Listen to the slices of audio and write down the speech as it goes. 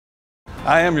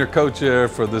I am your co-chair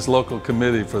for this local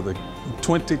committee for the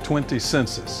 2020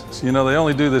 census. You know, they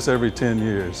only do this every 10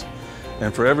 years.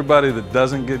 And for everybody that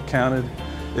doesn't get counted,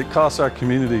 it costs our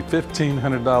community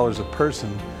 $1,500 a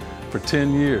person for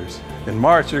 10 years. In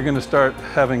March, you're going to start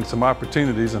having some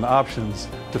opportunities and options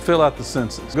to fill out the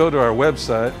census. Go to our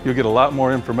website, you'll get a lot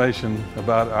more information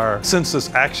about our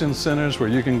Census Action Centers where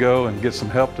you can go and get some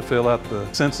help to fill out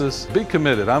the census. Be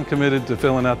committed. I'm committed to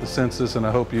filling out the census, and I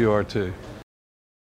hope you are too.